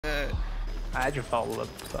I had your follow up.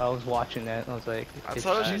 I was watching that. And I was like, I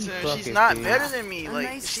told you, fuck she's it, not dude. better than me. Like,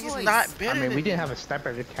 nice she's choice. not I better mean, than we didn't me. have a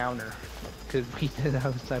sniper to counter. Because we didn't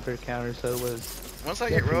have a sniper to counter, so it was. Once I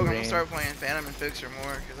get Rogue, I'm gonna Rain. start playing Phantom and Fixer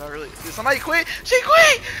more. Cause I really. Did somebody quit? She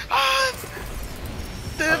quit!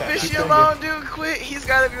 The fishy alone dude quit. He's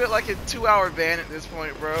gotta be like a 2-hour ban at this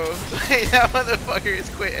point, bro. That motherfucker has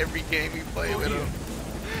quit every game we play with him.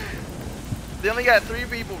 They only got 3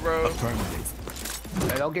 people, bro.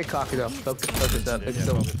 Hey, don't get cocky though. Focus up. It's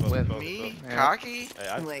still win. Me? Yeah. Cocky? Hey,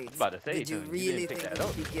 I was Wait, about to say, did you dude, really didn't pick think that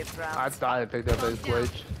up. we'd be gift I wrapped? thought I picked up his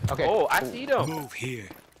glitch. Okay. Oh, I see them. Move here.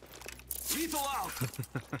 Lethal out.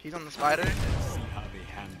 He's on the spider. See how they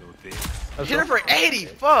handle this. Hit her for 80!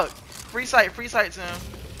 Fuck! Free sight Sam.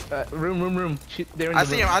 Room. They're in I the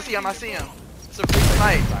see room. him. It's a free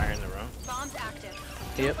sight. Fire in the room. Bomb's active.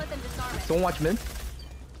 Yep. Don't let them disarm it. Don't watch mid.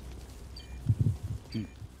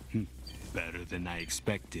 Better than I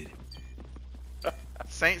expected.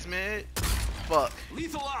 Saints mid. Fuck.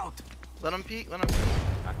 Lethal out. Let him peek.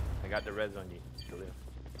 I got the res on you. Khalil.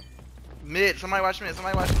 Mid. Somebody watch mid.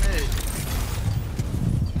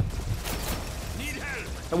 Need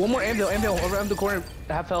help. And one more anvil around the corner.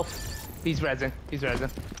 Half health. He's rezzing. Can't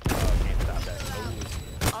stop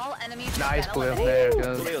that. All enemies Nice, are Khalil. better There it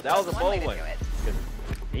Khalil, goes. that was a One way bold to one. do it. 'Cause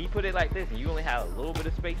he put it like this, and you only had a little bit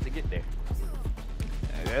of space to get there.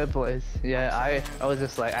 Good place. Yeah, I was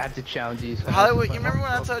just like, I have to challenge you. So Hollywood, you remember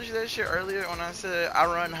when I told you that shit earlier when I said I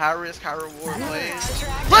run high risk, high reward plays?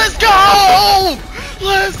 Let's go!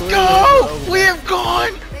 Let's go! We have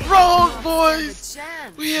gone rogue, boys!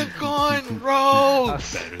 We have gone rogue!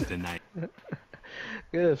 Better than I.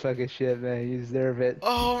 Good fucking shit, man. You deserve it.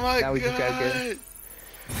 Oh my Now we just gotta get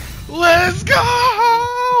god! Let's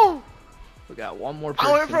go! We got one more I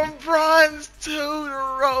person. went from bronze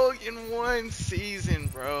to rogue in one season,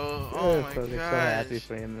 bro. Oh my So happy gosh.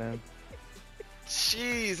 for you, man.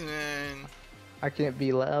 Jeez, man. I can't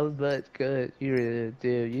be loud, but good. You really do.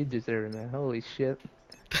 You deserve it, man. Holy shit.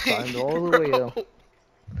 Thank Climbed you, all the way bro. up.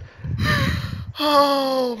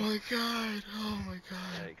 Oh my god. Oh my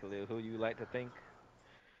god. Hey, Khalil, who you like to think?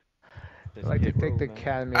 I like to thank the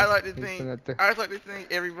academy. I'd like to He's been think at the- I'd like to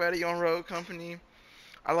thank everybody on Road Company.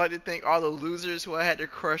 I'd like to thank all the losers who I had to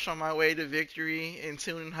crush on my way to victory, and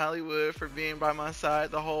Tune in Hollywood for being by my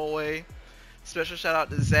side the whole way. Special shout out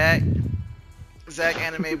to Zach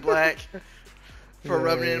Anime Black for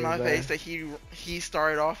rubbing it in my face that he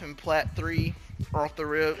started off in Plat 3 off the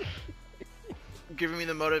rip, giving me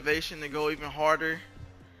the motivation to go even harder.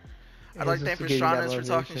 I'd like to thank Pastranas for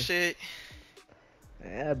talking shit.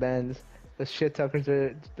 Yeah, man. The shit talkers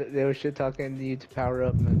they were shit talking you to power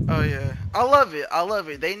up, man. Oh yeah, I love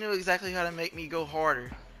it. They knew exactly how to make me go harder,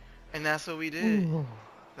 and that's what we did. Ooh,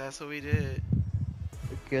 That's what we did.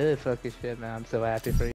 good fucking shit, man. I'm so happy for you.